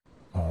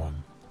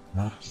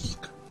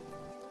Mask.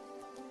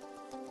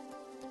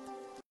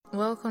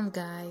 Welcome,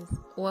 guys.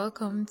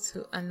 Welcome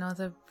to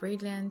another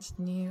brilliant,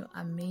 new,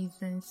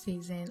 amazing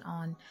season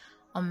on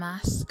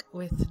Mask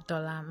with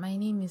Dollar. My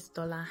name is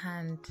Dollar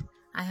and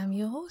I am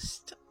your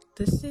host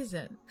this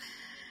season.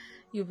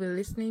 You'll be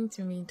listening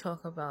to me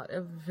talk about a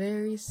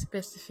very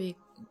specific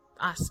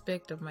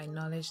aspect of my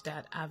knowledge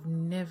that I've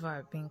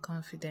never been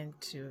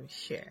confident to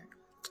share.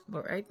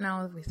 But right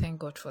now, we thank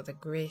God for the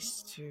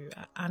grace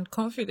and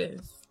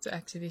confidence to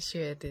actually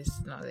share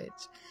this knowledge.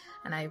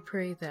 And I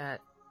pray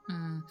that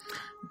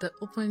the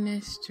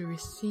openness to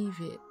receive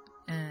it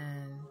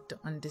and the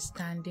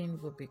understanding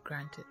will be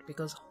granted,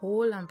 because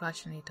all I'm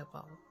passionate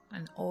about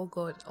and all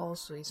God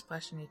also is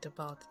passionate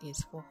about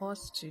is for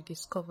us to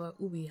discover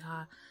who we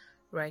are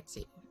right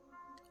here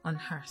on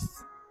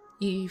earth.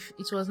 If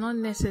it was not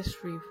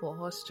necessary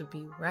for us to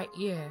be right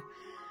here,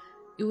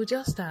 it would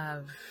just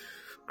have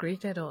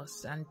created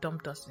us and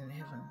dumped us in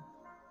heaven.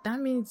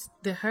 That means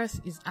the earth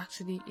is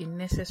actually a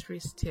necessary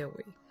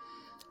stairway.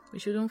 We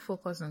shouldn't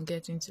focus on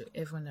getting to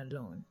heaven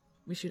alone.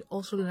 We should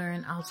also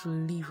learn how to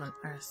live on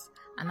earth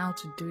and how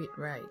to do it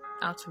right,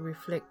 how to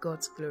reflect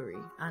God's glory,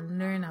 and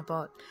learn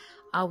about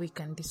how we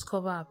can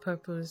discover our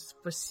purpose,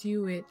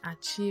 pursue it,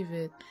 achieve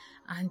it,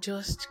 and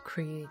just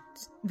create.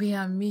 We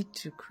are made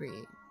to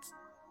create.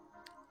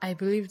 I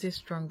believe this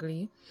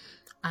strongly,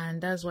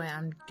 and that's why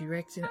I'm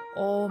directing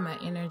all my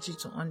energy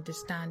to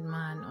understand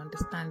man,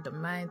 understand the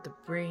mind, the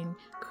brain,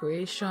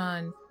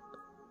 creation,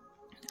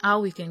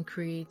 how we can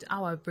create,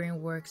 how our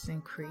brain works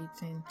in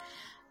creating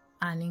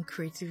and in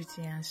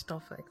creativity and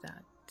stuff like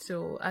that.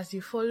 So as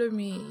you follow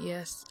me,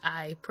 yes,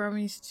 I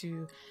promise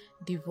to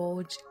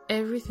divulge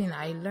everything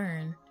I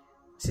learn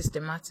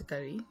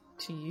systematically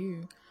to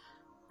you,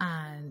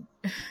 and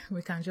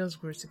we can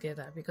just grow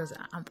together, because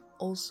I'm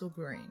also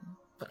growing.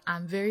 But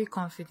I'm very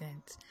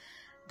confident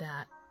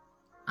that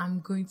I'm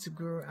going to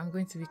grow. I'm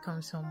going to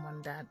become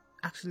someone that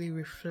actually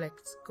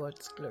reflects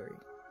God's glory.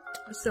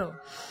 So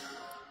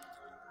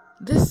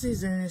this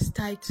season is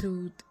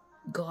titled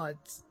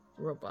God's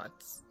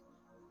Robots.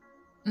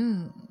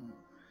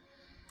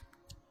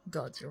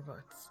 God's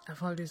Robots.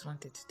 I've always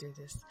wanted to do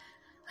this.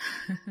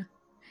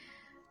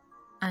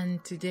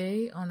 And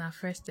today, on our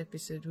first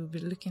episode, we'll be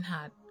looking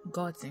at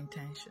God's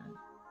intention.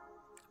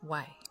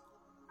 Why?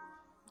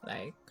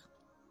 Why?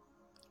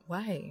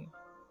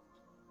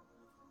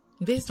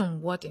 Based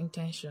on what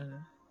intention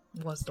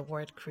was the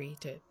world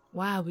created?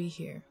 Why are we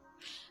here?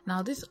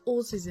 Now, this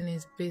whole season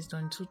is based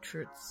on two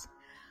truths.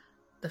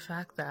 The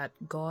fact that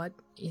God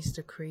is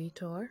the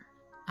creator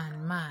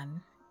and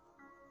man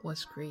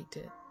was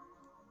created.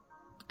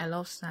 I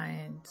love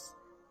science.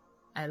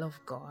 I love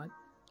God.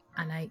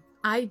 And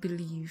I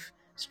believe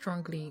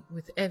strongly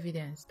with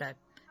evidence that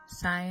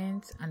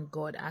science and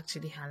God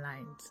actually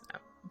aligns.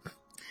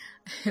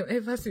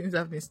 Ever since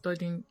I've been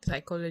studying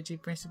psychology,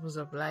 principles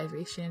of life,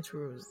 ancient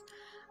rules,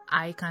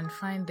 I can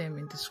find them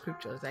in the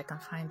scriptures. I can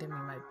find them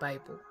in my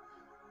Bible.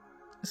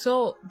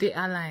 So they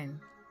align.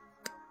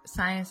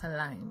 Science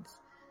aligns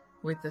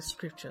with the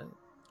scripture,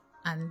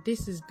 and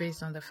this is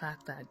based on the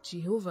fact that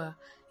Jehovah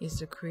is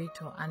the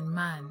creator and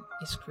man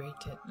is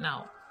created.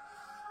 Now,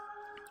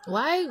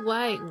 why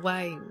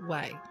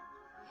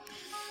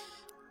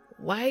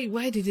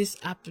did this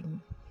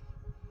happen?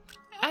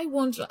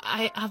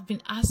 I have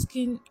been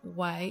asking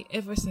why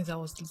ever since I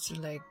was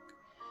little. Like,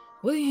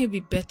 wouldn't it be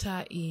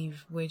better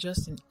if we're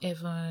just in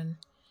heaven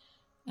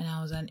and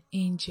I was an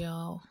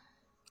angel?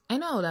 I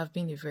know I would have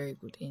been a very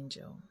good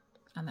angel,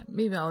 and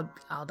maybe I would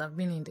have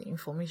been in the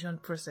information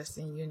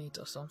processing unit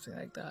or something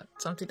like that.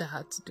 Something that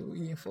had to do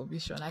with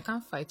information. I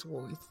can't fight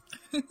war with.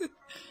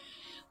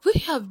 Would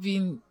it have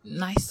been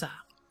nicer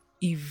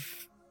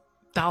if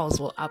that was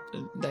what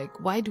happened? Like,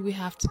 why do we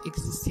have to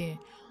exist here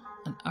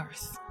on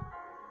earth?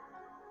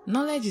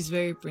 Knowledge is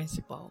very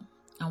principal,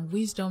 and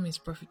wisdom is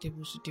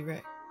profitable to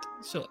direct.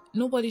 So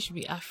nobody should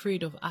be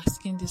afraid of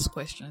asking these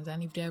questions,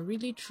 and if they're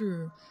really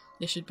true,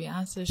 there should be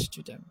answers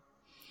to them.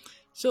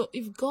 So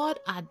if God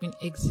had been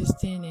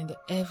existing in the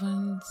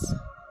heavens,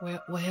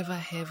 wherever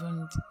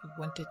heaven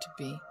wanted to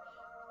be,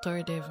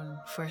 third heaven,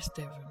 first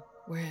heaven,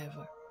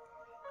 wherever,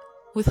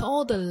 with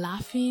all the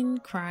laughing,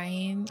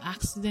 crying,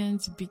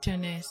 accidents,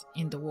 bitterness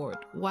in the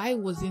world, why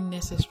was it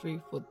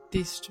necessary for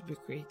this to be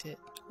created?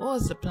 What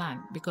was the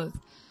plan? Because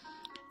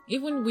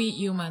even we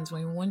humans,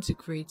 when we want to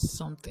create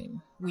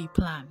something, we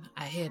plan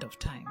ahead of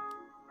time.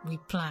 We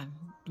plan.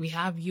 We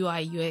have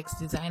UI, UX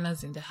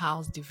designers in the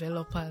house,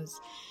 developers.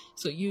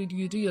 So you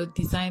do your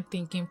design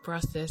thinking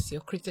process,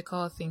 your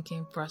critical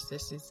thinking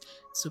processes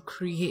to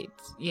create.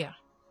 Yeah.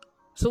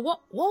 So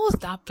what was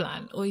that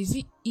plan? Or is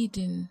it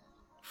hidden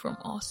from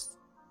us?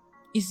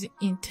 Is the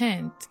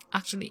intent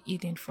actually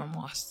hidden from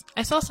us?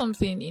 I saw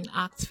something in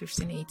Acts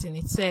 15:18.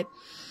 It said,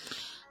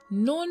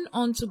 known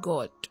unto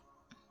God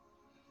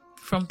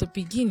from the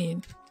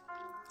beginning,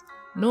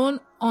 known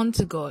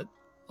unto God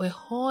were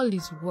all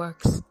his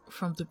works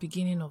from the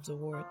beginning of the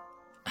world.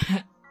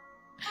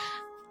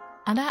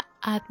 And that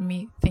had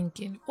me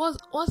thinking,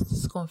 what's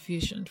this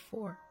confusion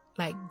for?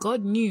 Like,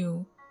 God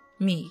knew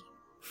me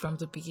from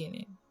the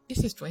beginning.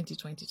 This is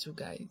 2022,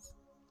 guys.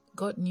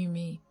 God knew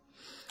me.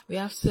 We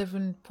have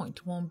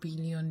 7.1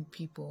 billion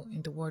people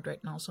in the world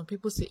right now. Some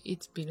people say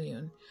 8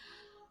 billion.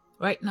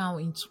 Right now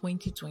in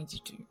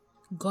 2022,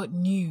 God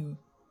knew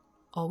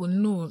or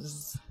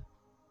knows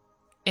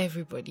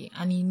everybody,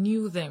 and he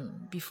knew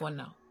them before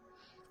now.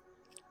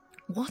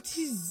 What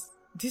is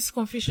this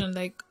confusion?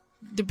 Like,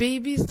 the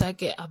babies that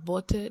get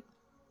aborted,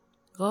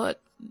 God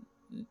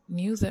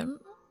knew them.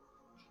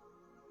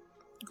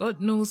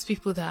 God knows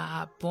people that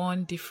are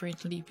born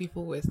differently,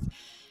 people with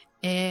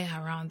hair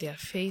around their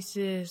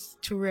faces,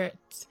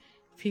 Tourette's,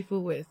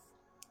 people with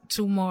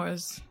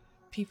tumors,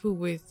 people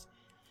with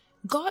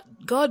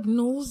God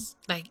knows,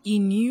 like, he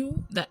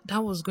knew that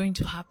was going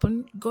to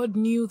happen. God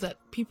knew that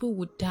people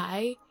would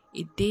die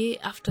a day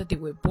after they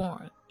were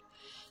born.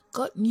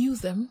 God knew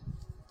them.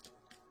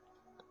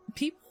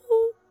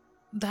 People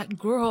that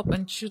grow up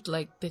and shoot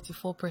like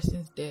 34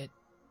 persons dead.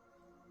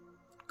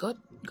 God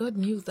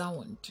knew that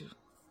one too.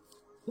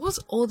 What's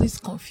all this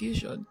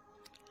confusion?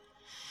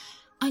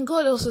 And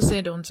God also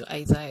said unto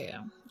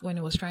Isaiah, when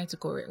he was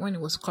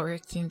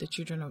correcting the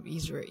children of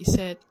Israel, he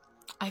said,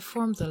 I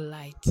form the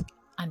light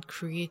and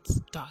create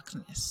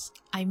darkness.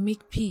 I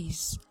make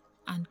peace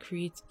and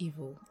create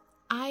evil.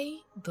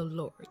 I, the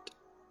Lord,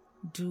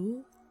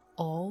 do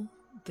all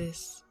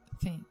these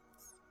things.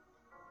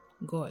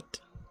 God,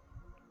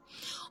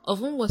 of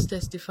whom was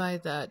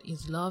testified that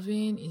is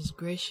loving, is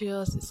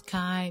gracious, is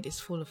kind, is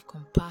full of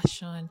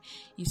compassion,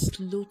 is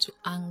slow to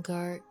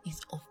anger, is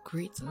of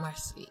great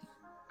mercy.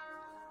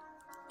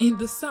 In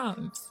the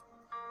Psalms,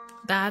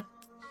 that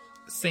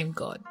same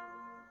God.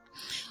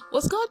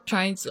 Was God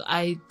trying to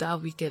hide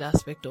that wicked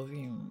aspect of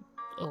him?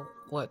 Or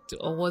what?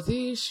 Or was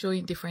he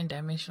showing different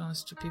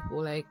dimensions to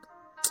people? Like,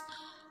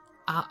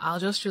 I'll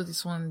just show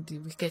this one the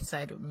wicked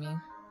side of me.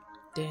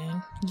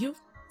 Then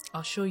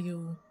I'll show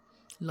you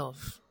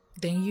love.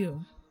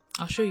 Then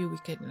I'll show you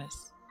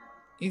wickedness.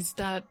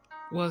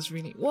 What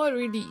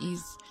really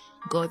is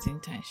God's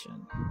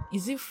intention?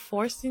 Is he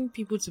forcing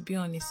people to be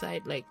on his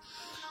side? Like,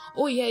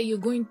 oh yeah, you're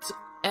going to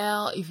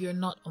hell if you're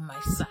not on my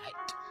side.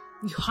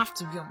 You have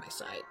to be on my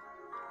side.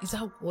 Is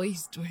that what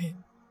he's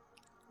doing?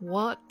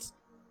 What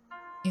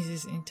is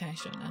his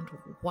intention and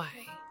why?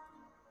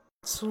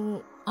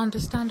 To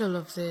understand all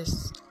of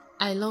this,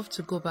 I love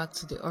to go back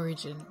to the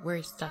origin, where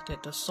it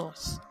started, the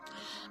source.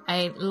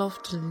 I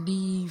love to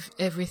leave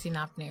everything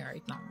happening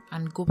right now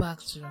and go back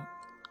to,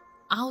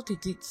 how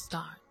did it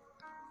start?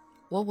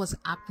 What was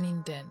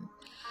happening then?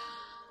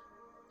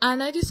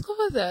 And I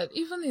discovered that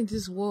even in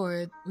this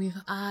world, we've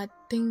had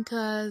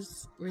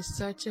thinkers,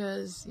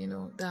 researchers,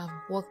 that have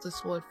walked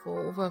this world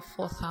for over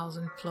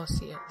 4,000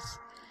 plus years.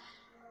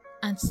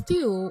 And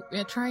still,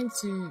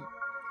 everybody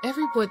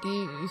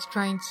is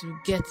trying to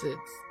get it.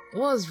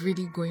 What's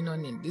really going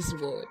on in this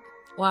world?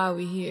 Why are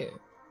we here?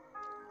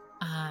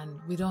 And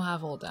we don't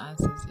have all the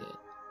answers yet.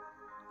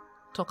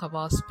 Talk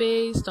about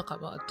space, talk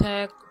about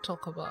tech,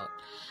 talk about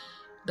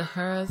the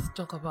earth,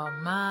 talk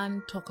about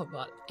man, talk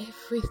about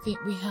everything.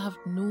 We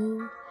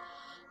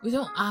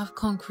don't have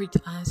concrete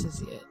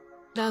answers yet.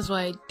 That's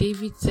why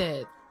David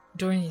said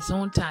during his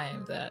own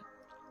time that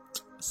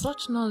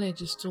such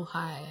knowledge is too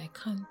high. I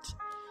can't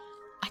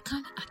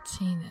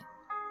attain it.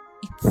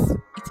 It's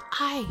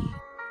high.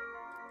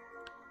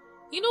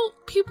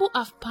 People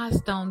have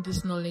passed down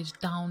this knowledge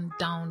down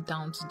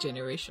to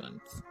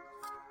generations.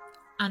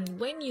 And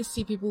when you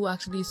see people who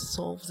actually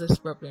solve these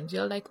problems,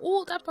 you're like,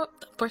 oh, that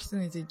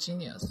person is a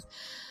genius.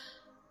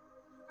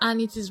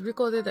 And it is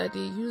recorded that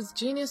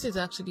geniuses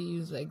actually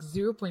use like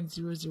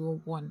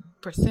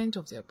 0.001%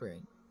 of their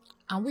brain.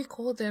 And we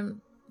call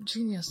them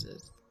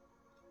geniuses.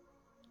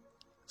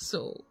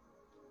 So,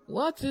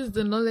 what is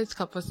the knowledge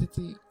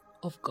capacity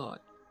of God?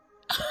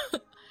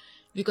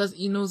 Because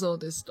he knows all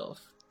this stuff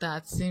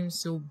that seems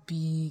so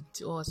big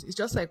to us. It's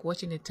just like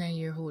watching a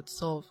 10-year-old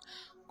solve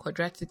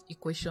quadratic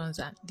equations,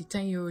 and the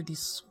 10-year-old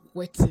is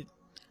sweating.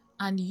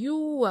 And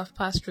you have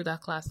passed through that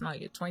class now.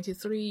 You're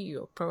 23,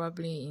 you're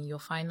probably in your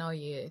final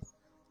year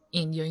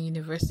in your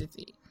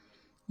university.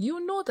 You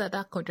know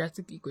that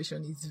quadratic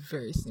equation is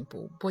very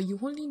simple, but you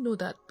only know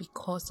that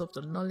because of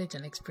the knowledge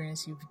and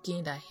experience you've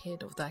gained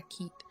ahead of that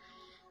kid.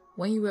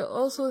 When you were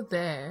also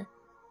there,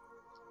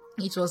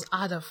 it was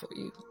harder for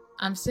you.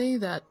 I'm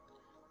saying that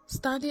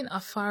standing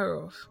afar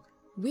off,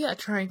 we are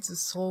trying to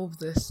solve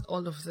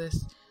all of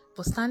this,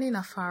 but standing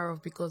afar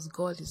off because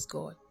God is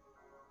God.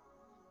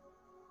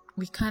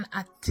 We can't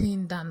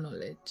attain that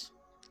knowledge.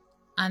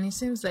 And it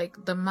seems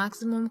like the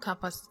maximum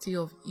capacity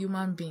of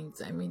human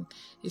beings,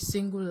 a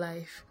single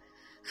life,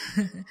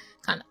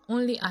 can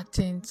only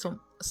attain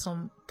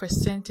some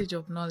percentage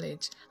of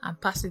knowledge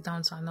and pass it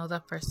down to another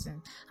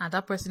person. And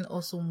that person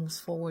also moves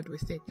forward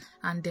with it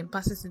and then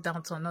passes it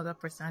down to another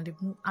person.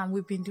 And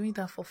we've been doing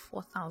that for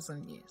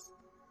 4,000 years.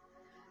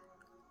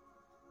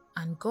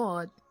 And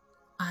God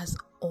has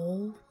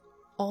all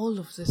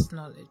of this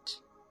knowledge.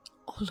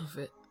 All of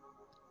it.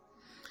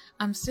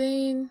 I'm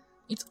saying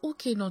it's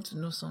okay not to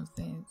know some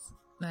things.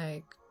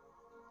 Like,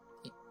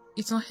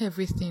 it's not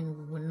everything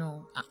we will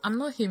know. I'm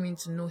not aiming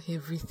to know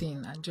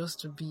everything and just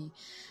to be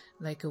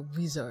like a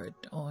wizard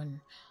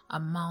on a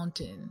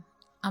mountain.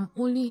 I'm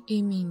only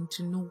aiming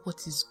to know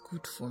what is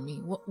good for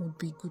me, what would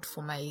be good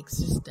for my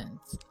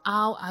existence,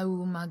 how I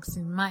will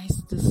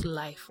maximize this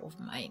life of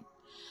mine.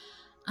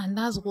 And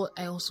that's what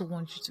I also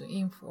want you to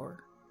aim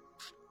for.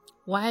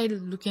 While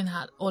looking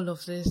at all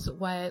of this,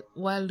 while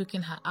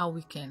looking at how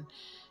we can,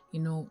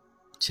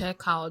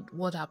 check out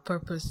what our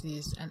purpose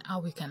is and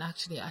how we can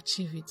actually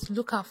achieve it,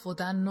 look out for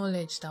that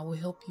knowledge that will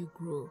help you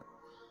grow.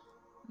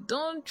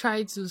 Don't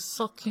try to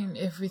suck in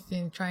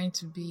everything, trying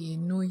to be a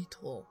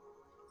know-it-all.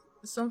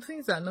 Some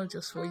things are not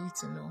just for you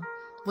to know,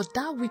 but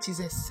that which is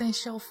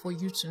essential for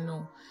you to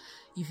know,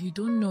 if you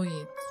don't know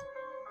it,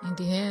 in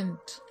the end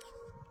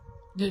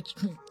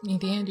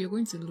you're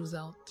going to lose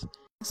out.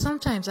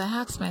 Sometimes I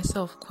ask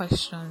myself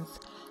questions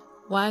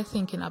while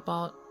thinking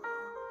about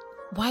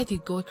why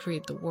did God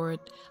create the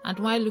world, and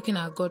why looking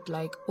at God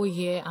like, oh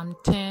yeah, I'm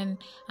 10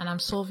 and I'm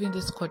solving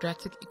this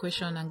quadratic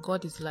equation, and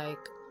God is like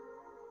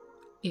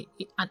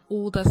an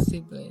older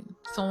sibling,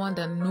 someone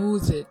that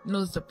knows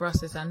the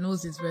process and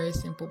knows it's very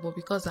simple. But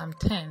because I'm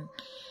 10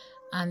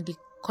 and the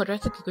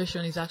quadratic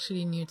equation is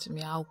actually new to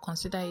me, I'll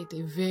consider it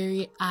a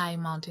very high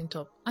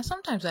mountaintop. And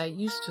sometimes I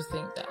used to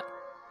think that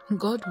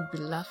God would be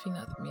laughing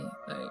at me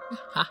like,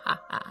 ha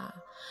ha ha,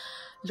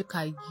 look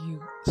at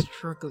you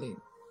struggling.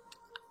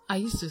 I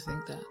used to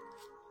think that.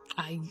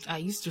 I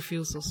used to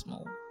feel so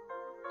small.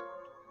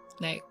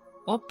 Like,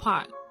 what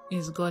part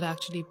is God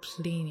actually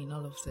playing in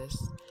all of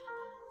this?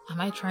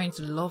 Am I trying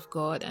to love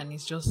God and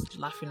he's just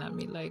laughing at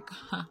me like,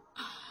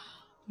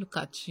 look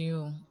at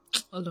you,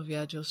 all of you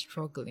are just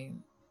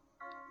struggling.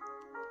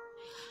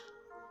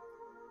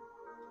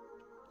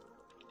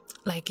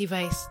 Like, if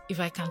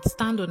I can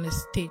stand on a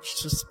stage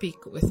to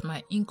speak with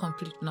my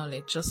incomplete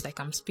knowledge, just like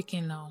I'm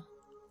speaking now,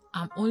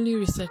 I'm only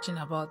researching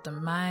about the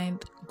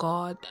mind,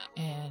 God,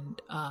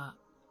 and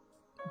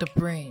the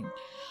brain.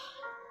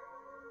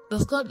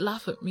 Does God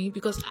laugh at me?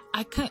 Because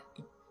I can't,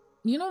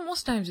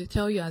 most times they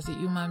tell you as a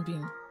human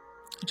being,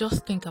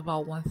 just think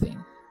about one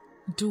thing,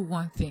 do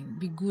one thing,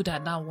 be good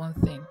at that one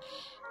thing.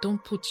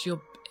 Don't put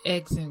your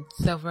eggs in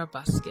several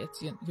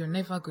baskets. You're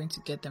never going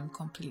to get them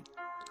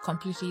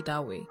completely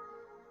that way.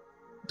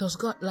 Does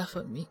God laugh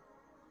at me?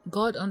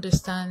 God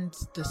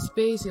understands the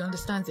space, he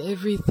understands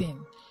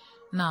everything.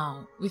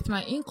 Now, with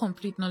my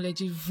incomplete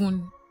knowledge,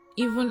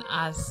 even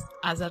as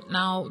at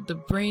now, the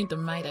brain, the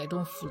mind, I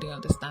don't fully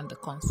understand the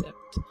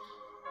concept.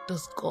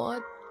 Does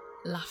God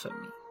laugh at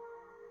me?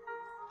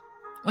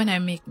 When I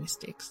make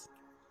mistakes,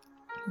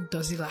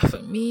 does he laugh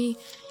at me?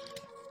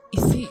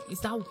 Is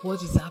that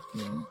what is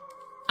happening?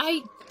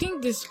 I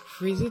think this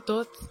crazy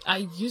thoughts.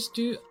 I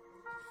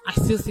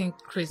still think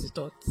crazy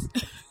thoughts.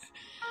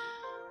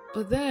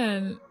 But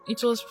then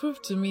it was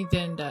proved to me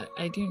then that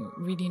I didn't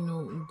really know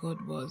who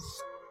God was.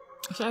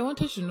 So I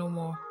wanted to know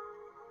more.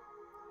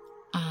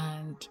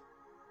 And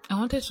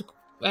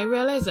I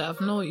realized that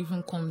I've not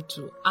even come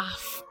to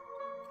half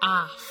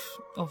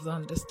of the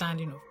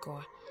understanding of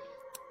God.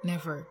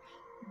 Never.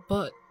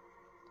 But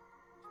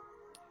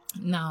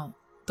now,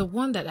 the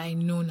one that I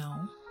know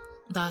now,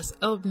 that's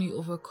helped me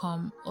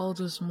overcome all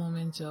those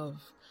moments of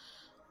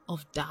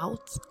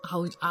doubt,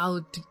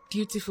 I'll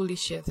beautifully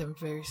share them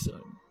very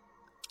soon.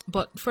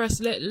 But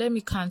first, let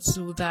me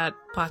cancel that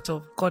part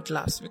of God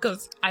laughs,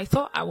 because I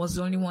thought I was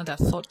the only one that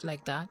thought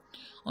like that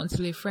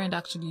until a friend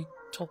actually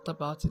talked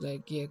about it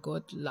like, yeah,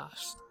 God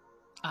laughs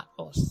at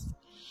us.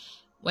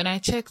 When I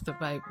checked the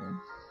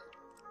Bible,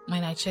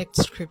 when I checked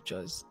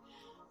scriptures,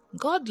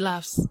 God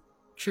laughs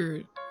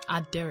through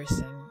at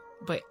Derrison,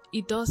 but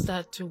he does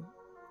that to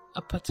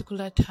a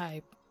particular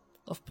type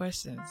of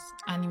persons.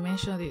 And he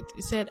mentioned it.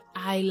 He said,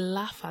 I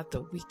laugh at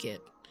the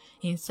wicked.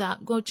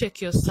 Go check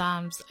your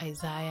Psalms,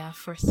 Isaiah,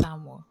 1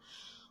 Samuel.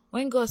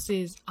 When God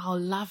says, I'll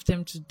laugh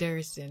them to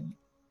Derrison,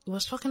 he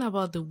was talking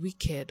about the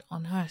wicked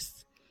on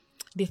earth.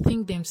 They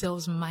think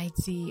themselves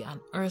mighty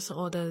and earth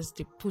others,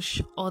 they push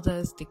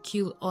others, they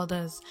kill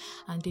others,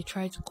 and they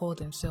try to call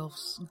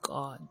themselves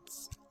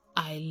gods.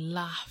 I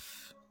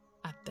laugh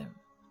at them.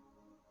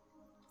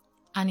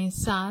 And in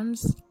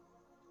Psalms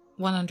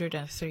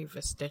 103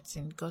 verse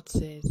 13, God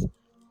says,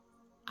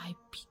 I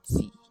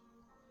pity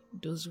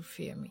those who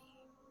fear me.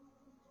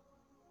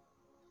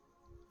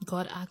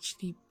 God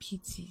actually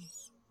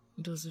pities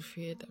those who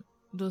fear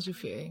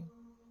him.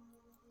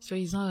 So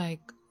he's not like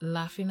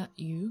laughing at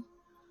you,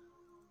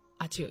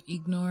 at your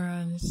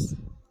ignorance,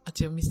 at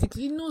your mistakes.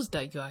 He knows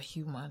that you are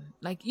human.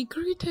 Like, he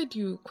created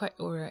you quite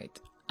alright.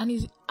 And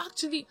it's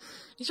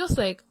just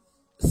like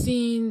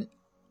seeing,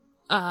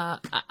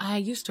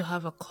 I used to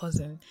have a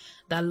cousin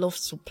that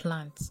loves to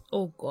plant.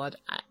 Oh God,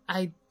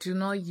 I do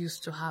not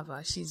used to have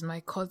her. She's my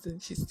cousin.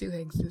 She still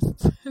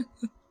exists.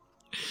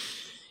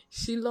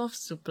 She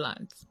loves to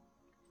plant.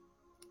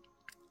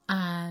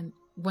 And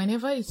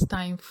whenever it's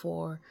time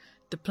for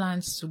the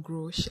plants to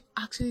grow, she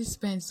actually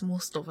spends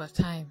most of her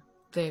time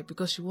there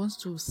because she wants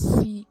to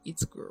see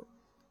it grow.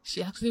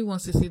 She actually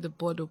wants to see the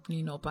bud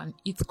opening up and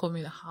it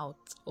coming out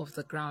of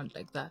the ground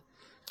like that.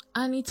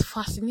 And it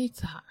fascinates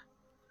her.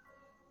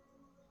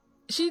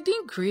 She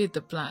didn't create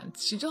the plant.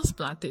 She just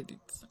planted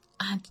it.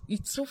 And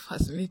it's so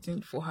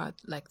fascinating for her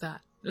like that.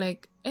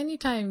 Like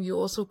anytime you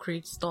also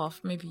create stuff,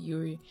 maybe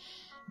you're a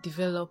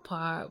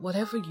developer,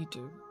 whatever you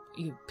do,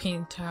 you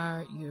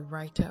painter, you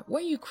writer,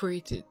 when you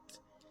create it,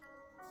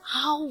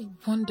 how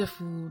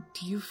wonderful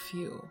do you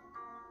feel?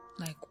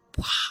 Like,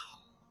 wow,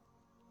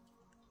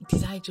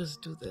 did I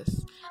just do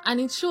this?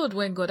 And it showed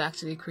when God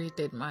actually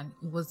created man.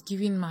 He was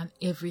giving man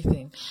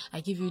everything.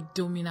 I give you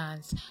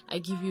dominance. I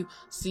give you,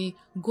 see,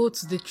 go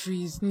to the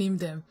trees, name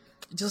them.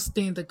 Just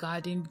stay in the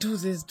garden, do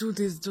this, do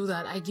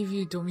that. I give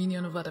you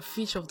dominion over the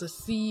fish of the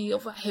sea,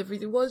 over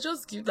everything. It was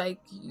just give, like,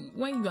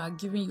 when you are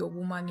giving your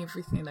woman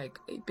everything, like,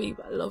 hey babe,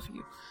 I love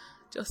you.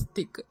 Just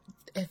take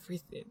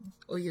everything.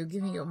 Or you're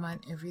giving your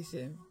man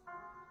everything.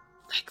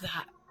 Like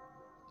that.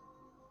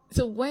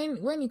 So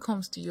when it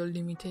comes to your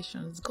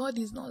limitations, God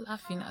is not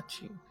laughing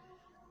at you.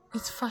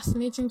 It's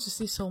fascinating to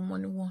see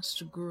someone who wants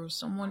to grow,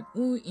 someone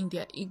who in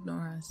their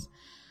ignorance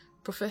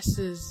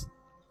professes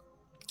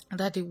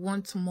that they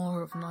want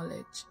more of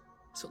knowledge.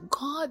 So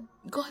God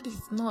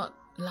is not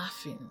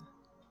laughing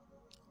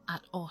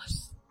at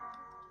us.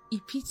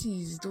 He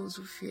pities those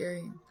who fear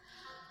him.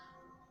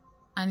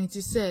 And it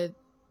is said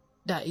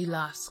that he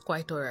laughs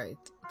quite alright,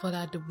 but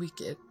at the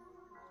wicked.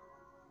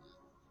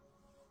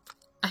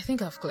 I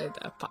think I've cleared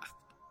that path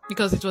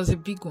because it was a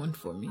big one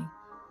for me.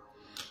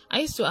 I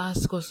used to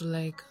ask us,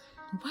 like,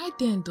 why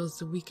then does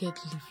the wicked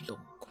live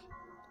long?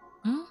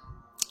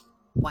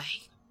 Why?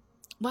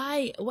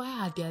 Why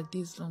are their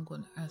days long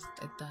on earth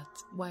like that?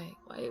 Why?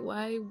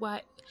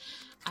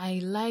 I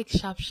like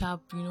sharp,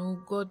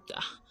 God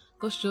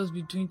should just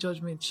be doing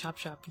judgment sharp.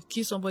 You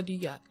kill somebody,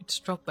 you're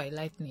struck by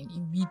lightning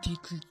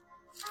immediately.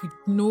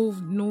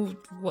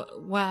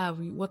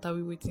 What are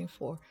we waiting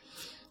for?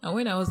 And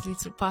when I was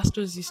little,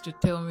 pastors used to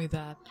tell me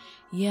that,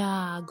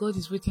 God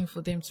is waiting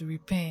for them to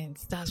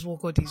repent. That's what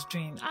God is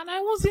doing. And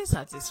I wasn't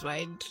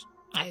satisfied.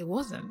 I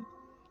wasn't.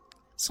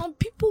 Some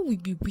people will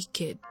be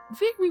wicked,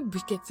 very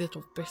wicked set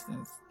of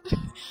persons,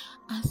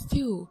 and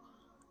still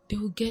they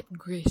will get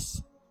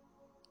grace.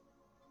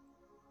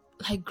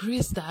 Like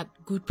grace that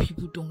good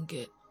people don't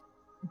get.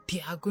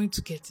 They are going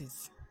to get it.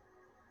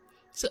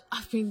 So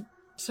I've been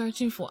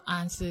searching for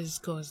answers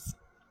because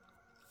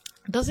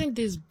doesn't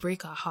this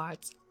break our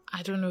hearts?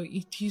 I don't know,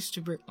 it used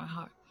to break my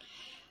heart.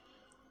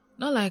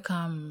 Not like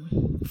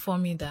for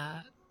me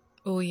that,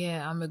 oh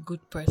yeah, I'm a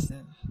good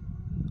person.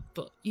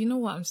 But you know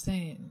what I'm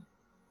saying?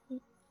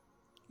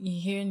 You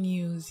hear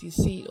news, you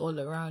see it all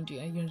around you,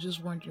 and you're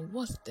just wondering,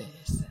 what's the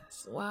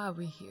essence? Why are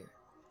we here?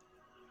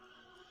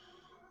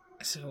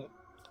 So,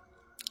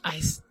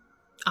 I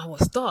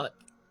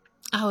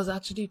was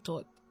actually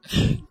taught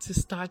to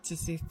start to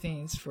see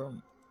things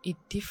from a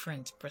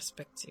different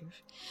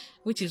perspective,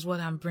 which is what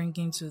I'm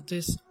bringing to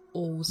this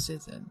whole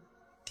season.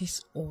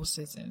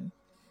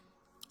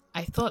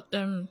 I thought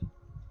and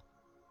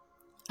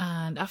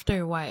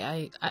after a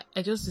while,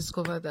 I just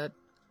discovered that,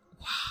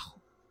 wow,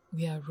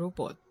 we are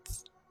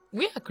robots.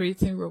 We are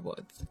creating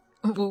robots,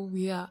 but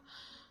we are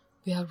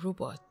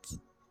robots.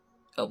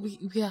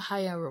 We are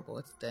higher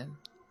robots then.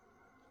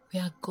 We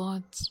are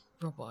God's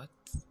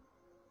robots.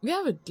 We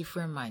have a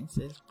different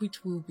mindset,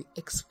 which we'll be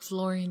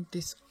exploring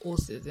this whole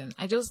season.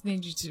 I just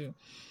need you to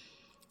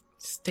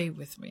stay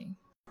with me.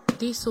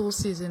 This whole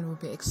season we'll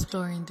be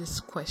exploring these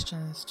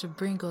questions to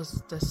bring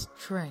us the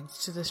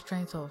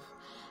strength of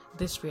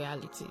these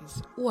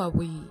realities. Who are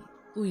we?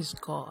 Who is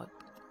God?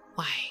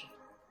 Why?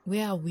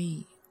 Where are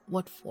we?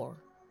 What for?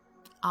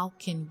 How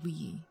can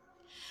we?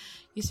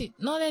 You see,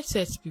 knowledge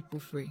sets people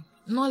free.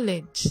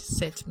 Knowledge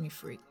sets me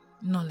free.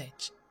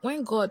 Knowledge.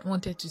 When God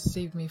wanted to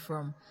save me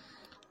from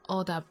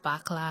all that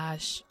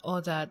backlash,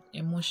 all that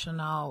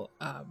emotional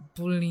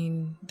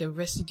bullying, the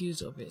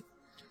residues of it.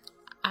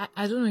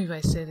 I don't know if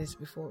I said this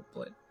before,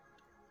 but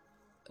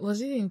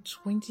was it in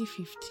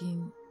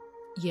 2015?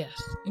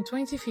 Yes. In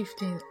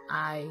 2015,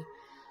 I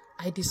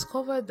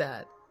discovered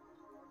that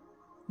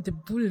the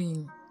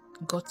bullying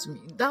got to me.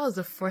 That was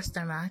the first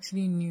time I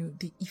actually knew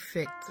the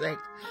effect. Like,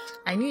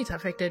 I knew it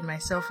affected my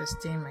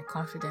self-esteem, my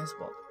confidence,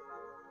 but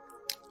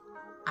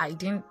I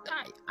didn't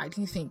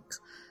think,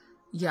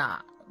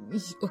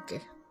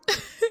 okay,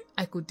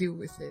 I could deal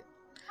with it.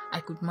 I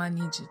could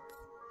manage it.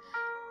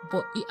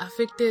 But it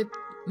affected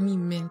me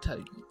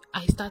mentally.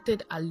 I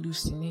started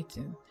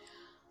hallucinating.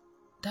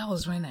 That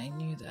was when I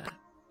knew that,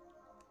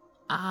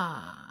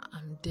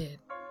 I'm dead.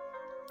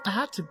 I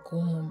had to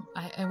go home.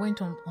 I went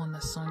home on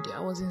a Sunday.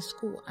 I was in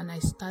school and I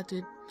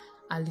started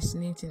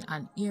hallucinating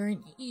and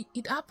hearing.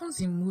 It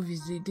happens in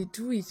movies. They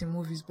do it in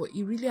movies, but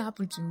it really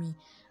happened to me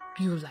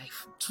real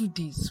life. For 2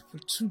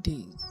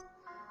 days.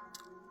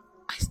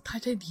 I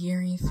started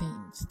hearing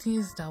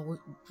things that were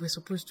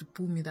supposed to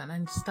pull me down,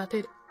 and it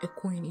started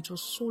echoing. It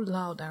was so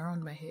loud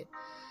around my head.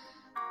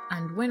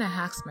 And when I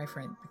asked my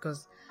friend,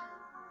 because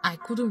I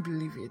couldn't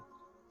believe it,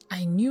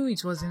 I knew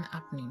it wasn't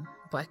happening,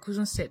 but I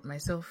couldn't set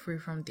myself free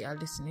from the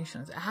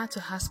hallucinations. I had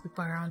to ask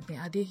people around me,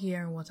 are they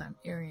hearing what I'm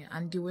hearing?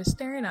 And they were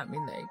staring at me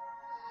like,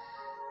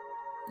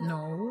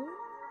 no,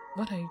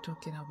 what are you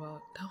talking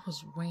about? That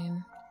was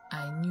when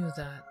I knew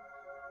that,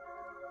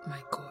 my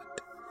God,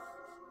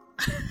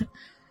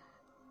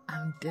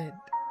 I'm dead.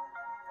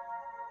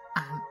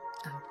 I'm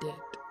dead.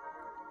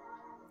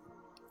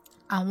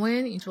 And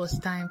when it was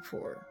time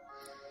for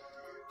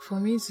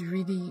me to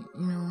really,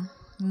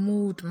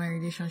 mold my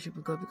relationship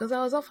with God, because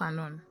I was off and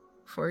on.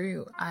 For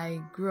real,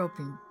 I grew up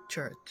in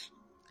church.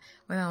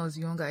 When I was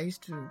younger, I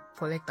used to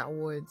collect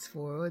awards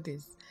for all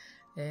this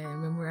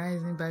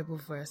memorizing Bible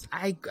verse.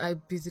 I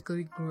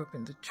basically grew up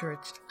in the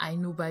church. I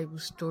know Bible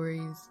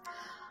stories.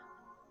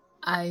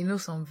 I know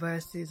some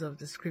verses of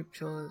the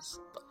scriptures.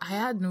 But I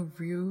had no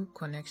real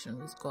connection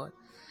with God.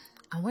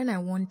 And when I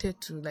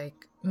wanted to,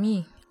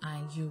 me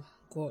and you,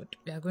 God,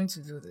 we are going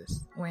to do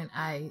this. When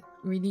I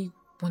really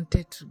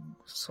wanted to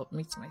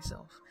submit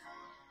myself.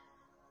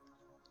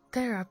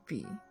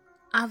 Therapy.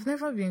 I've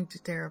never been to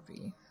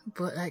therapy,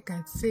 but I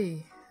can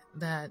say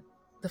that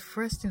the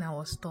first thing I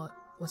was taught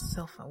was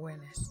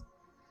self-awareness.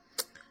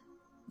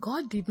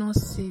 God did not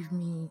save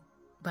me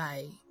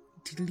by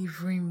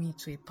delivering me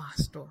to a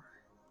pastor.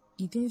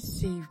 He didn't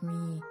save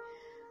me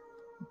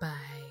by,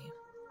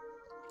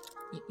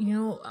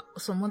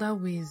 some other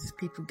ways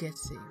people get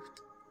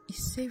saved. He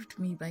saved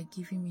me by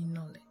giving me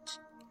knowledge.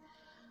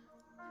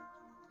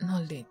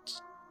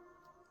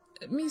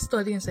 Me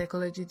studying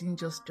psychology didn't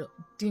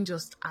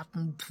just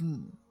happen,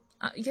 boom.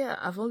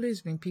 I've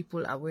always been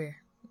people aware.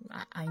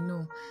 I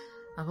know.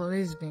 I've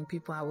always been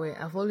people aware.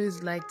 I've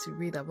always liked to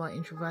read about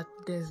introverts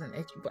and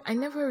extroverts, but I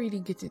never really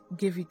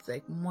gave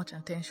it much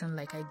attention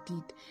like I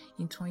did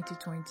in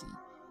 2020.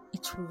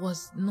 It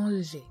was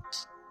knowledge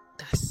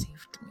that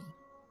saved me.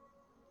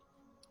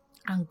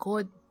 And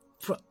God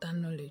brought that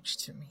knowledge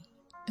to me.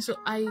 So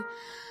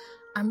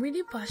I'm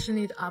really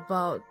passionate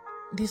about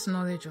this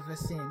knowledge of a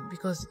thing,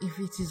 because if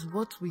it is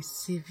what will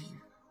save you,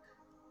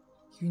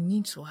 you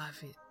need to have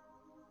it.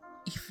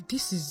 If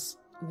this is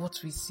what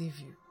will save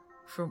you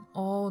from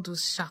all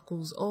those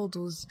shackles, all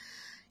those,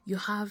 you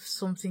have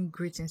something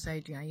great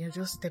inside you and you're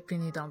just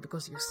stepping it down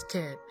because you're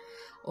scared,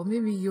 or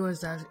maybe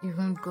yours has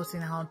even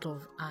gotten out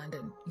of, and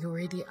you're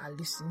already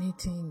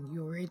hallucinating,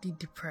 you're already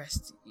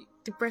depressed.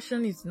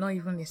 Depression is not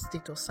even a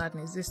state of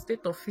sadness, it's a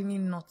state of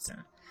feeling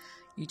nothing.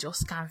 You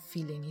just can't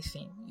feel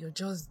anything. You're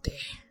just there.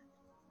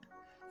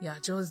 You are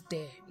just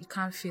there. You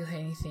can't feel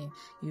anything.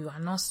 You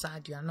are not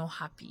sad. You are not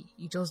happy.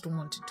 You just don't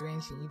want to do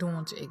anything. You don't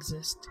want to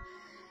exist.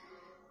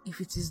 If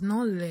it is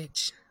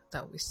knowledge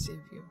that will save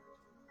you,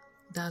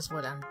 that's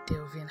what I'm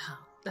delving out.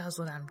 That's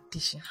what I'm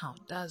dishing out.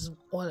 That's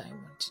all I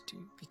want to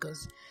do.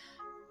 Because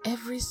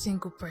every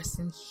single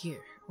person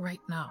here,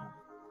 right now,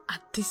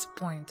 at this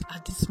point,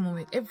 at this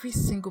moment, every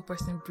single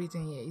person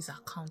breathing here is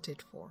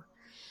accounted for.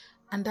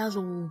 And that's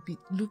what we'll be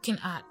looking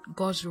at,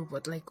 God's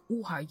robot.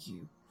 Who are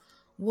you?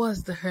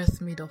 What's the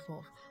earth made up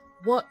of?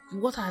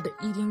 What are the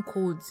eating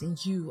codes in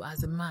you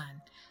as a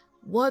man?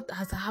 What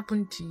has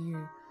happened to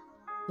you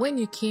when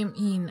you came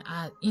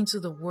into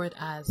the world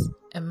as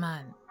a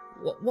man?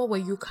 What were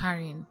you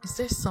carrying? Is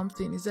there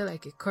something? Is there a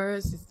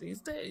curse?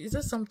 Is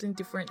there something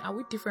different? Are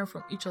we different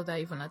from each other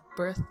even at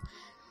birth?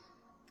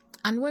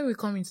 And when we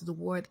come into the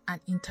world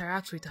and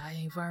interact with our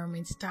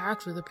environment,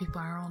 interact with the people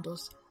around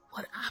us,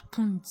 what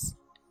happens?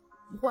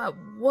 What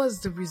was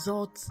the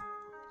result?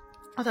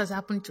 What has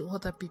happened to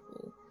other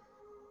people?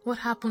 What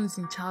happens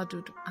in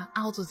childhood, and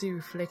how does it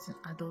reflect in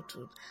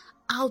adulthood?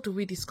 How do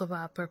we discover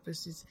our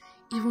purposes,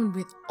 even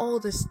with all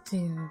these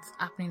things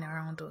happening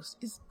around us?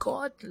 Is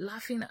God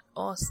laughing at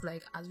us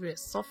as we're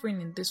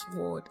suffering in this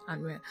world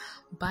and we're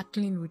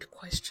battling with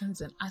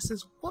questions and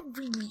answers? What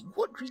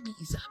really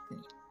is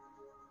happening?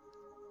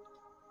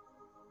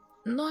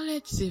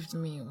 Knowledge saved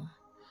me,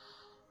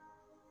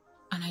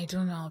 and I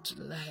don't know how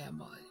to lie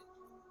about it.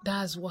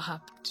 That's what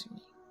happened to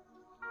me.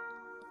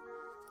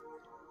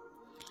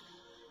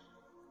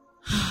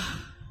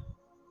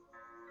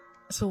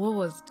 So what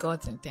was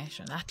God's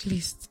intention? At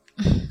least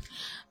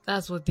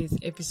that's what this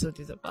episode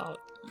is about.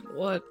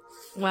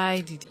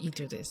 Why did he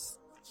do this?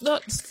 No,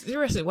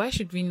 seriously, why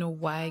should we know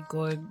why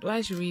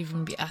should we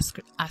even be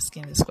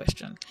asking this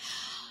question?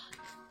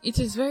 It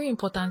is very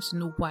important to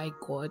know why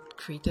God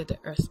created the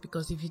earth,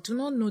 because if you do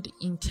not know the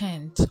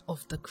intent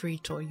of the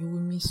creator, you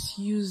will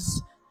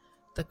misuse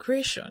the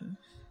creation.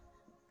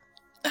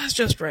 That's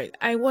just right.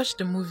 I watched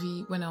the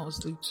movie when I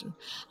was little,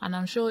 and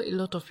I'm sure a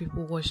lot of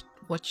people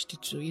watched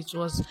it too. It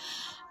was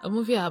a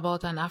movie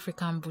about an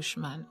African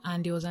bushman,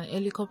 and there was an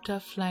helicopter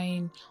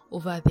flying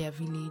over their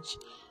village,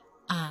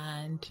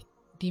 and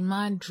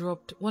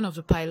one of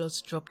the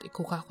pilots dropped a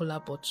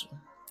Coca-Cola bottle.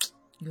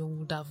 You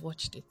would have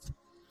watched it.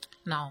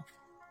 Now,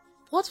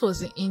 what was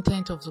the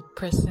intent of the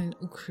person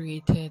who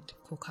created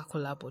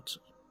Coca-Cola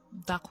bottle?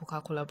 That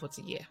Coca-Cola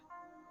bottle, yeah.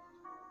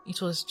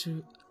 It was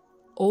to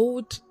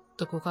hold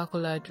the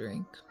Coca-Cola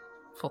drink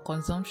for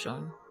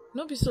consumption.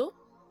 No be so?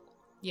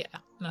 Yeah,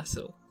 not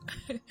so.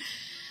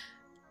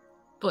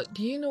 But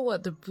do you know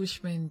what the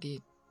Bushmen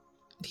did?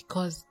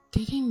 Because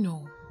they didn't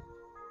know.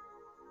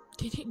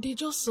 They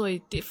just saw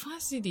it. They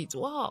fancied it.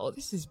 Wow,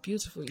 this is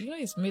beautiful.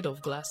 It's made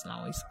of glass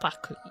now. It's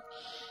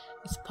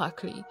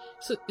sparkly.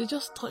 So they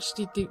just touched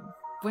it. They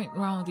went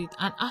around it.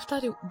 And after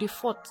they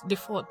fought.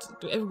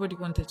 Everybody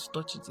wanted to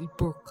touch it. It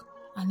broke.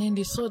 And then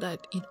they saw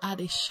that it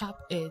had a sharp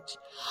edge.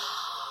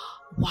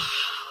 Wow.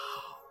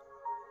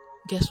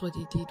 Guess what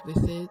they did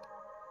with it?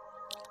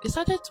 They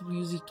started to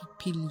use it to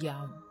peel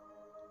yam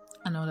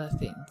and other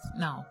things.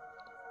 Now,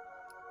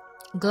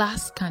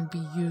 glass can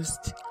be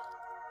used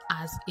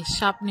as a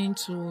sharpening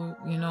tool,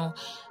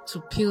 to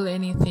peel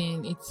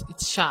anything.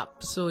 It's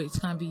sharp, so it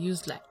can be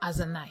used like as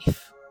a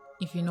knife,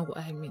 if you know what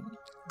I mean.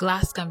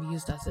 Glass can be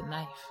used as a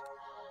knife.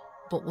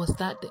 But was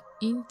that the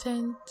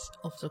intent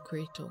of the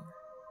creator?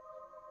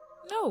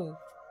 No.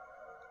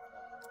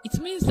 It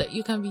means that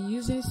you can be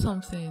using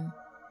something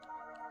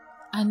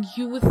and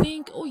you would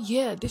think, oh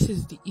yeah, this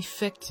is the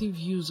effective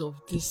use of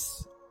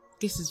this.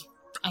 This is,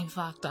 in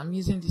fact, I'm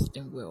using this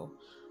thing well.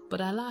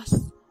 But alas,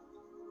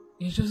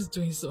 you're just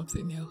doing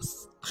something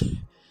else.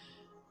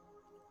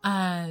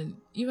 And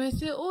you might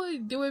say, oh,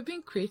 they were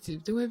being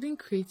creative. They were being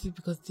creative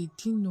because they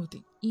didn't know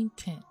the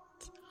intent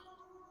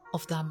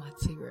of that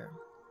material.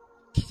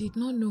 They did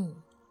not know,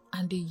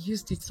 and they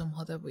used it some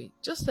other way.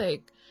 Just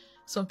like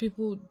some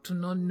people do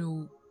not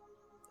know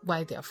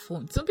why their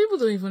phone. Some people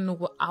don't even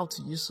know how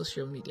to use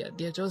social media.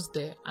 They're just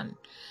there and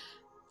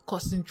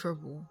causing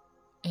trouble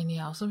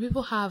anyhow. Some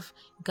people have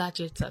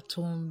gadgets at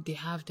home. They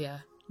have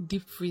their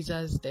deep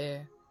freezers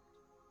there.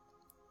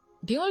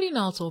 They only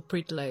know how to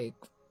operate like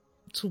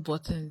 2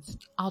 buttons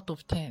out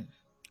of 10.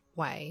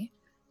 Why?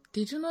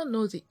 They do not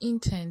know the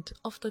intent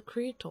of the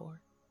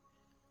creator.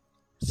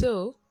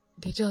 So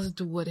they just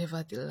do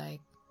whatever they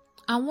like.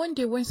 And one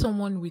day when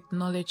someone with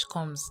knowledge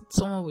comes,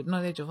 someone with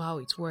knowledge of how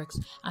it works,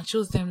 and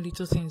shows them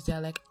little things,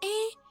 they're like,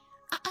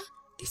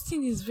 this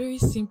thing is very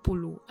simple.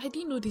 Oh. I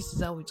didn't know this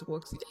is how it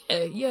works.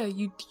 Yeah,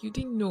 you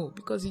didn't know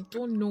because you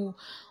don't know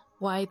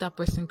why that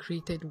person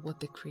created what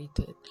they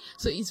created.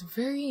 So it's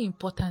very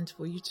important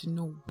for you to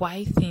know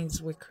why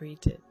things were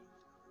created,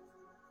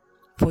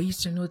 for you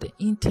to know the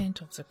intent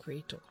of the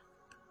creator.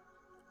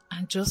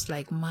 And just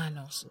like man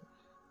also,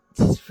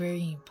 it's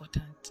very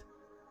important.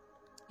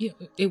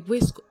 A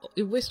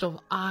waste of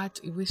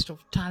art, a waste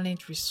of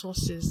talent,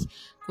 resources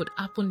could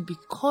happen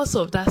because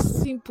of that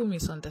simple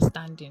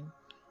misunderstanding.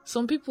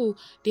 Some people,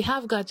 they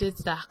have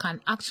gadgets that can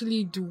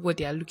actually do what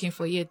they are looking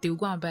for, yet they'll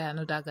go and buy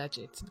another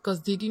gadget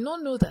because they did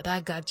not know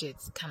that gadget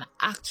can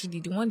actually,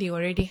 the one they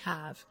already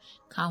have,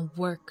 can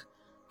work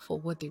for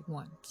what they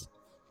want.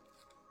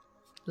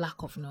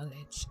 Lack of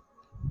knowledge.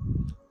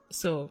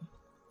 So,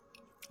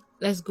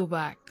 let's go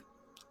back.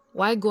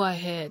 Why go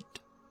ahead?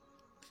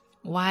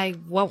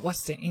 What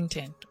was the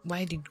intent?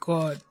 Why did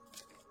God,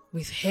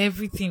 with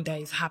everything that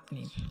is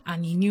happening,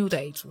 and he knew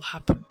that it will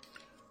happen,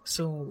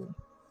 so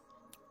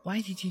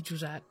why did he do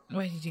that?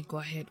 Why did he go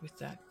ahead with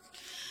that?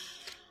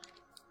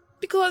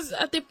 Because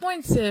at the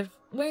point,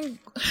 when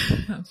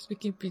I'm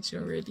speaking pitch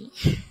already,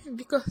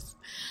 because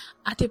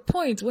at the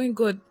point when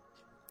God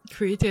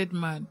created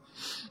man,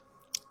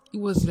 it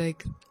was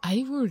like, I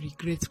even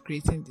regret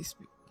creating this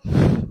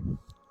people.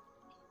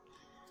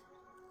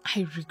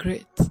 I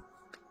regret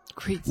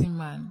creating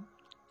man.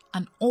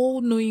 An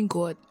all-knowing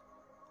God,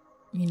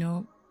 he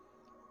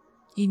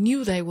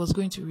knew that he was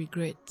going to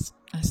regret,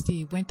 and still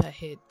he went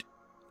ahead.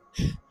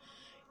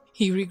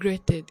 He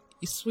regretted.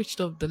 He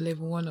switched off the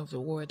level 1 of the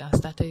word and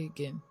started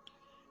again.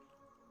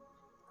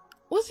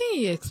 Wasn't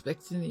he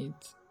expecting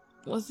it?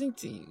 Wasn't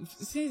he?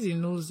 Since he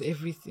knows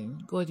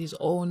everything, God is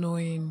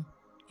all-knowing,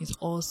 he's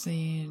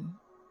all-seeing.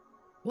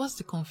 What's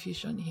the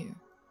confusion here?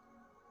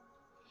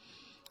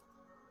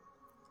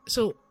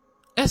 So,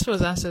 let's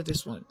first answer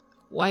this one.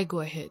 Why go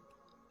ahead?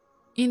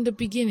 In the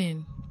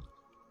beginning,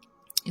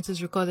 it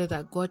is recorded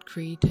that God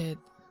created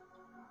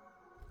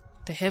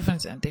the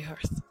heavens and the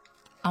earth.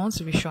 I want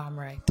to be sure I'm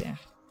right there,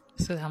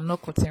 so that I'm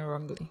not quoting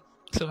wrongly.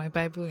 So my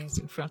Bible is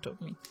in front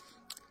of me.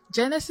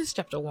 Genesis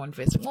chapter 1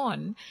 verse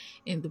 1.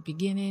 In the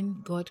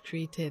beginning, God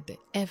created the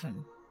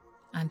heaven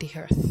and the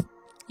earth.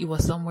 It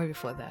was somewhere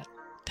before that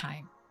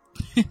time.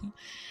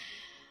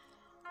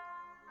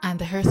 And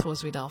the earth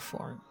was without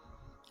form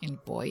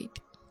and void,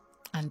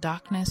 and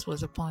darkness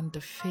was upon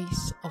the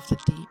face of the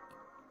deep,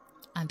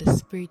 and the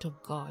Spirit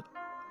of God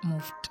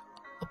moved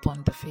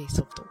upon the face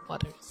of the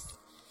waters.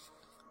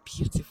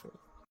 Beautiful.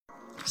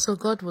 So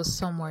God was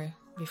somewhere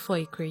before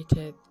he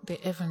created the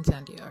heavens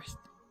and the earth.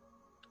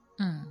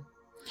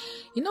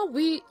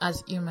 We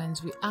as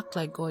humans, we act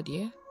like God,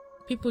 yeah?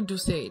 People do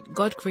say,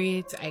 God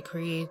creates, I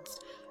create.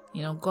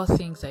 God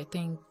thinks, I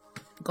think.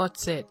 God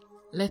said,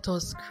 let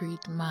us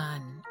create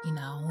man in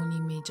our own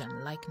image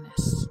and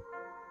likeness.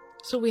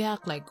 So we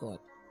act like God.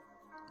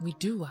 We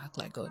do act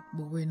like God,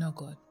 but we're not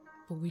God.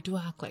 But we do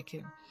act like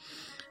him.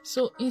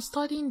 So in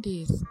studying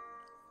this,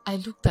 I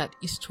looked at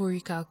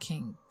historical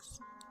kings,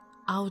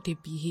 how they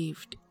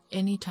behaved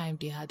anytime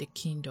they had a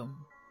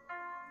kingdom.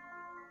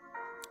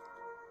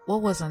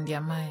 What was on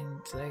their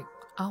minds? Like,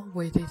 how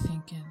were they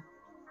thinking?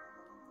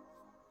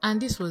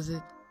 And this was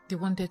it. They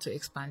wanted to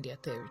expand their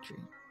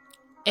territory.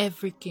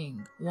 Every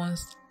king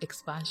wants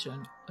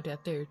expansion of their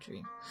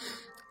territory.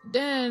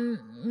 Then,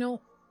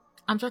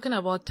 I'm talking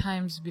about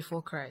times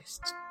before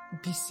Christ,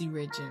 BC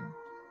regime.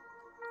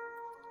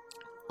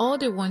 All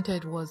they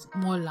wanted was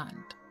more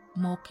land,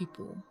 more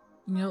people.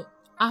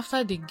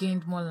 after they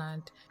gained more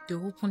land, they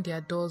opened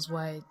their doors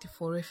wide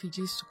for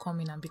refugees to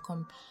come in and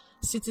become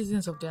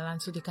citizens of their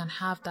land, so they can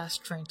have that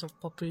strength of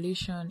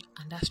population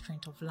and that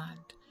strength of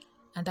land.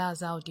 And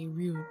that's how they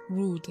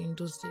ruled in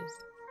those days.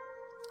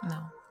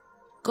 Now,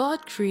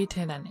 God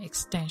created an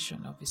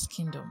extension of his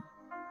kingdom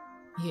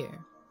here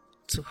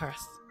to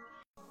earth.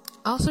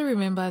 I also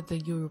remember the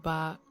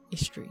Yoruba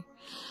history.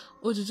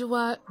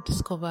 Oduduwa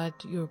discovered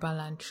Yoruba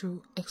land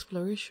through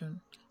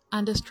exploration,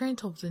 and the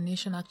strength of the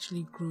nation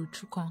actually grew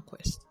through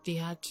conquest. They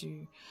had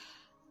to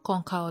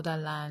conquer other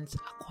lands,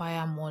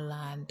 acquire more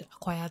land,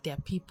 acquire their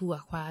people,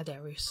 acquire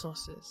their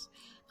resources.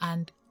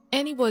 And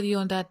anybody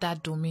under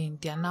that domain,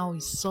 they are now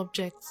his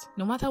subjects.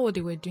 No matter what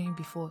they were doing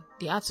before,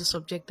 they had to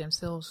subject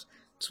themselves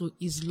to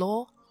his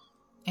law.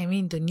 I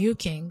mean, the new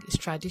king, his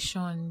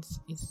traditions,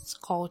 his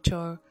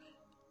culture,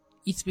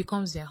 it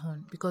becomes their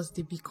own because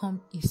they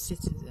become his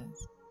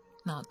citizens.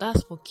 Now,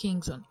 that's for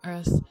kings on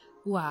earth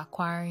who are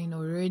acquiring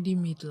already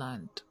made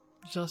land,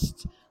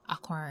 just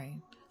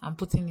acquiring and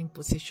putting in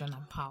position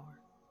and power.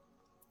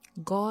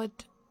 God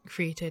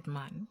created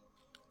man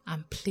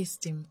and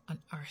placed him on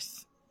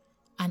earth,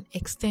 an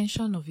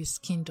extension of his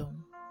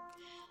kingdom,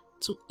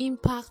 to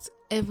impact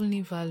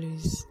heavenly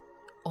values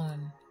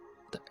on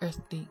the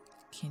earthly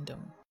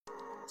kingdom.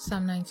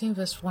 Psalm 19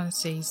 verse 1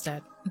 says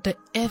that the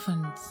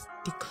heavens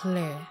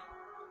declare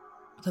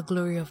the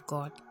glory of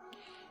God,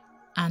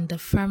 and the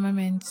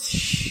firmament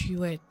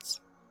sheweth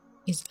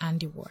his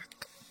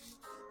handiwork.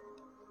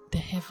 The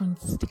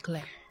heavens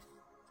declare.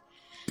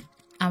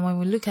 And when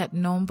we look at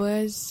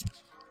Numbers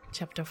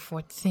chapter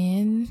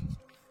 14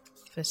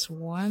 verse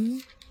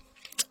 1,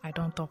 I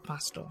don't talk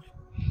pastor.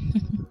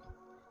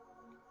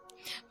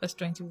 Verse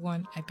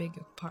 21, I beg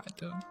your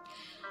pardon.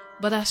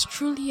 But as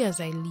truly as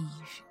I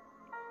live,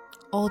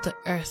 all the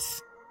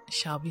earth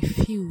shall be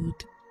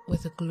filled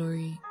with the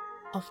glory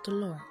of the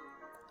Lord.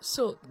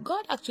 So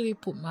God actually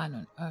put man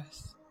on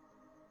earth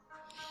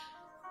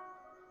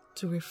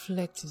to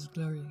reflect his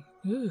glory.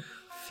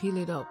 Fill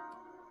it up.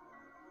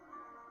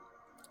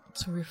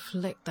 To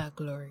reflect that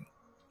glory.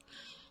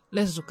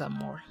 Let's look at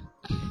more.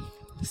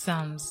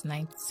 Psalms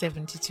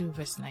 72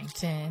 verse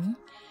 19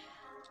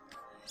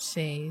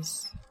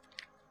 says,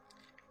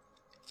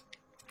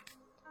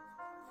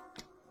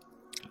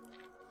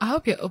 I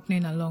hope you're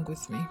opening along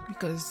with me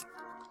because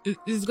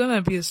it's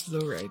gonna be a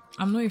slow ride.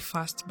 I'm not a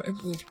fast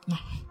Bible. No.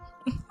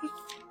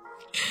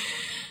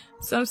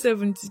 Psalm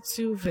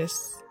 72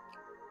 verse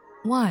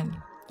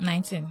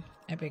 19,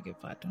 I beg your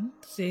pardon,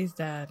 says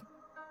that,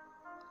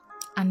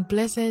 and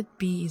blessed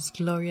be his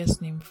glorious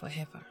name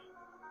forever,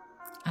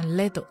 and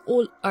let the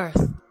whole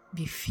earth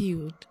be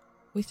filled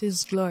with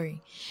his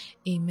glory.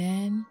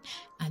 Amen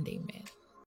and amen.